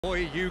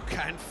Boy, you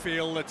can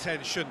feel the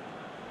tension.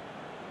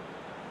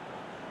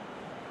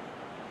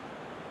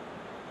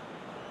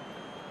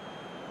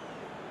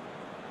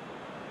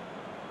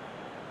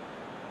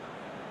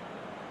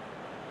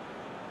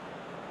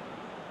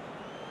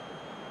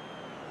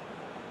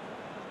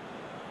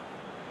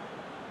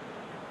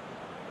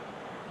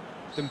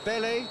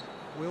 Dembele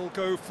will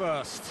go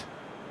first.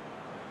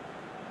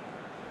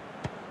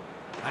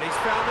 And he's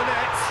found the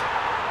net.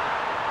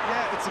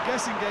 Yeah, it's a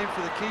guessing game for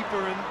the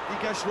keeper and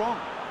he guessed wrong.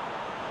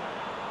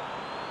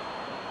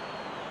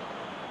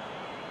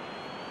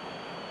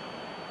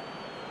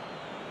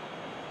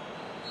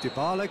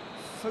 Dybala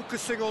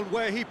focusing on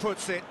where he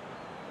puts it.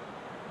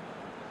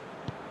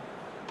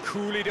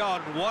 Coolly done,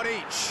 one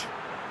each.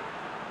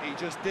 He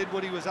just did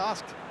what he was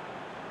asked.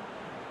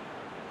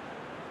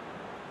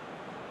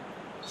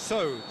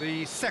 So,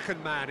 the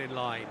second man in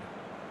line.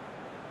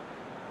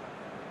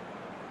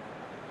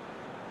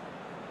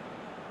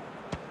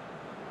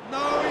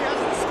 No, he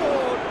hasn't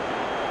scored.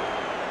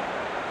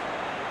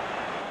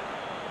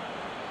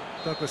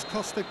 Douglas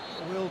Costa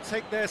will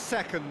take their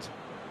second.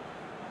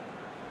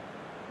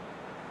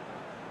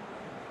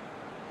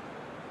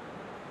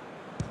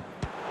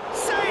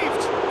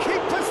 Saved!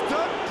 Keeper's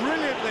done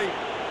brilliantly.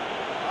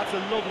 That's a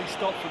lovely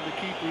stop from the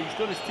keeper. He's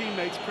done his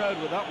teammates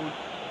proud with that one.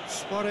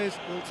 Suarez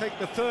will take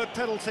the third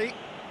penalty.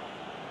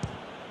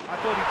 I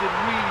thought he did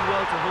really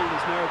well to hold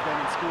his nerve then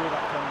and score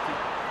that penalty.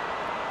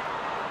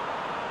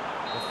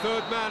 The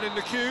third man in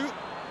the queue.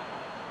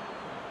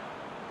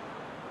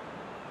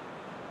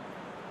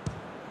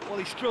 Well,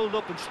 he strolled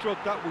up and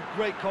struck that with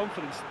great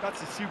confidence.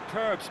 That's a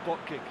superb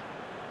spot kick.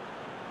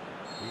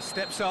 He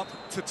steps up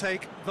to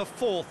take the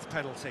fourth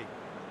penalty.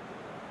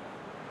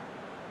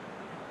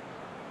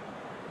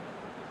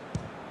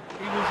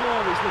 He was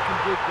always looking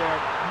good there.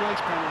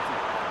 Nice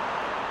penalty.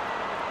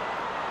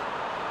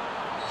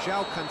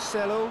 João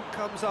Cancelo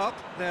comes up,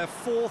 their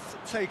fourth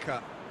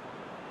taker.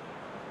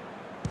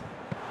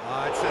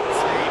 It's a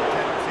team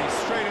penalty,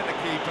 straight at the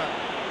keeper.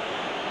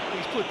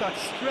 He's put that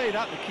straight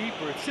at the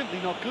keeper. It's simply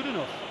not good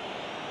enough.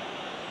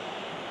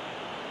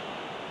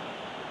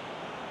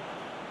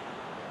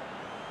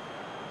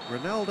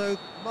 Ronaldo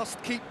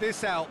must keep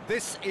this out.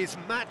 This is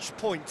match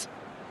point.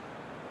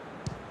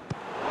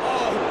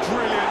 Oh,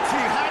 brilliant. He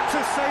had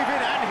to save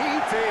it, and he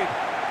did.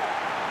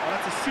 Oh,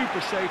 that's a super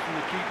save from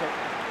the keeper.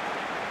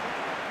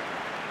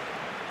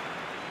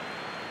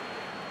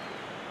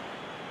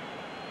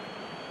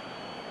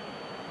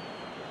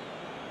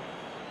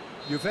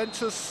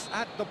 Juventus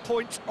at the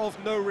point of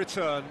no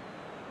return.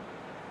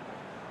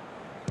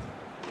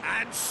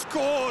 And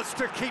scores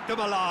to keep them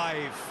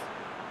alive.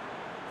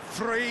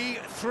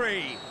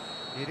 3-3.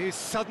 It is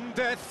sudden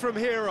death from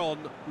here on.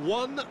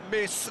 One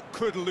miss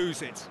could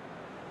lose it.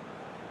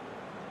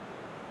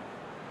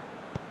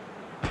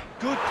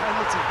 Good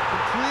penalty.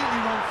 Completely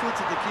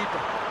wrong-footed, the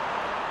keeper.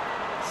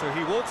 So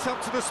he walks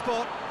up to the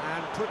spot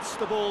and puts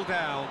the ball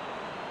down.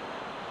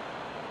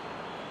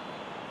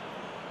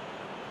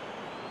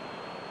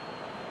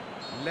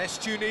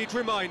 Lest you need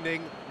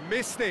reminding,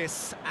 miss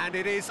this and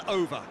it is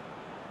over.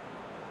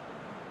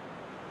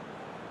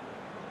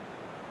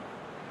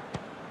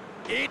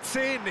 It's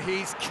in,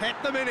 he's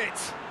kept them in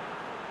it.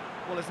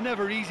 Well, it's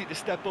never easy to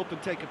step up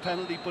and take a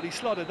penalty, but he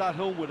slotted that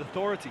home with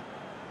authority.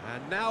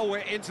 And now we're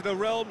into the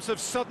realms of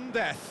sudden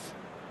death.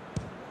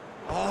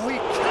 Oh, he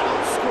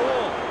cannot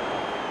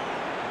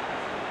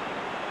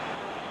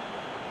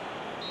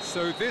score.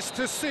 So this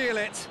to seal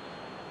it.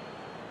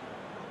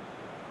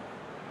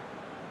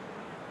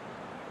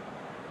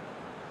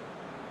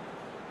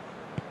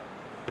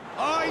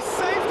 Oh, he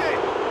saved it!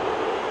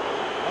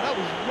 Well, that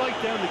was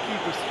right down the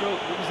keeper's throat.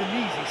 It was an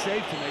easy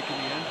save to make in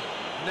the end.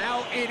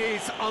 Now it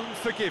is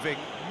unforgiving.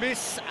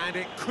 Miss and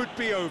it could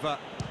be over.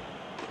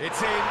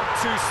 It's in,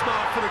 too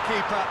smart for the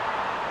keeper.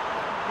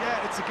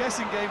 Yeah, it's a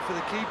guessing game for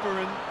the keeper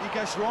and he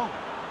guessed wrong.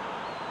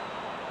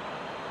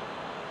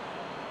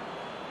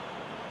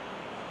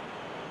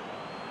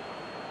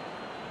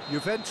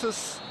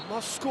 Juventus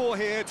must score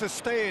here to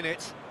stay in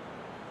it.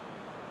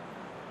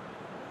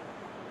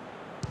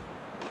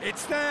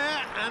 It's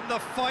there, and the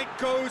fight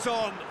goes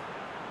on.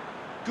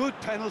 Good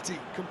penalty,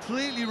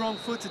 completely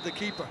wrong-footed the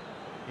keeper.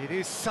 It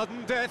is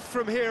sudden death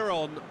from here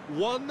on.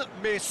 One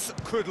miss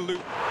could lose.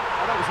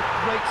 Oh, that was a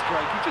great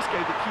strike. He just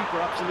gave the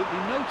keeper absolutely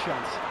no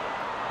chance.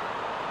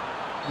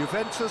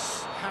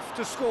 Juventus have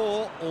to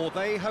score, or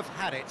they have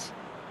had it.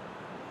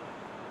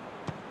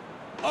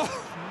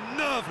 Oh,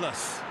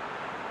 nerveless.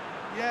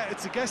 Yeah,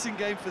 it's a guessing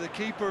game for the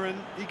keeper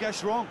and he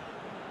guessed wrong.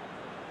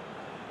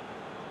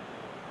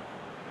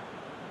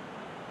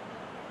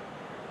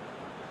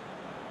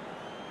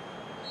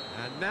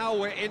 And now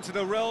we're into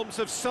the realms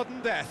of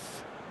sudden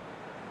death.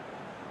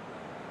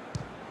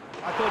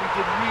 I thought he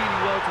did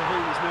really well to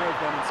hold his nerve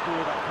then and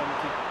score that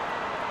penalty.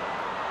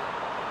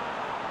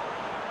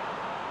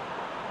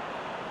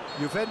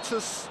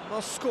 Juventus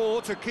must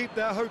score to keep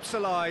their hopes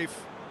alive.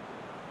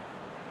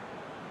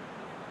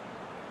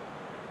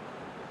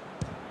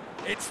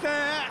 It's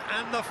there,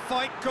 and the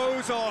fight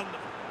goes on.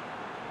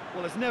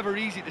 Well, it's never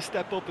easy to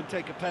step up and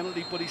take a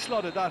penalty, but he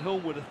slotted that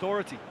home with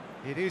authority.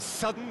 It is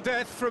sudden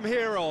death from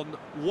here on.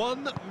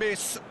 One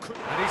miss, and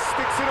he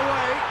sticks it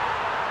away.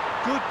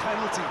 Good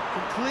penalty,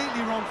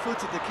 completely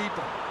wrong-footed the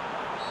keeper.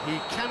 He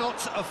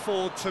cannot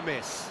afford to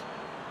miss.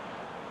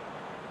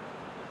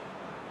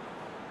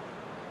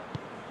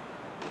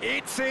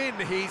 It's in,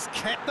 he's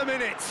kept them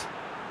in it.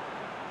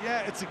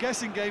 Yeah, it's a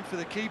guessing game for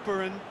the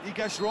keeper, and he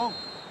guessed wrong.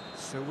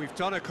 So we've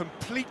done a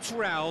complete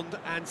round,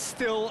 and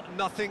still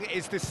nothing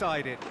is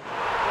decided.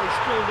 Well, he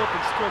strolled up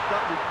and struck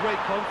that with great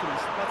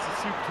confidence. That's a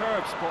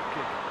superb spot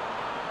kick.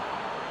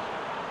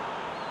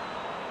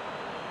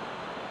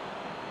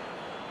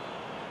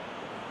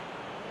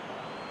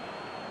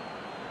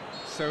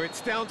 So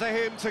it's down to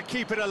him to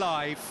keep it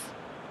alive.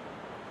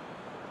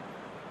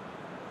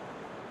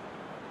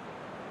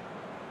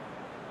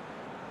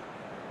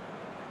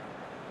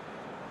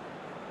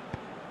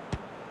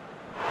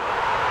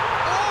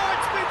 Oh,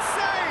 it's been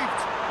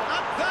saved!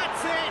 And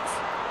that's it!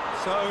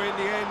 So in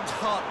the end,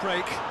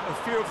 heartbreak. A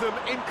few of them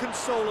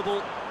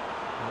inconsolable.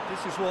 And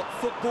this is what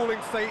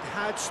footballing fate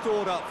had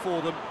stored up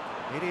for them.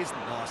 It is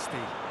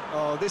nasty.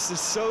 Oh, this is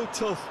so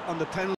tough on the penalty.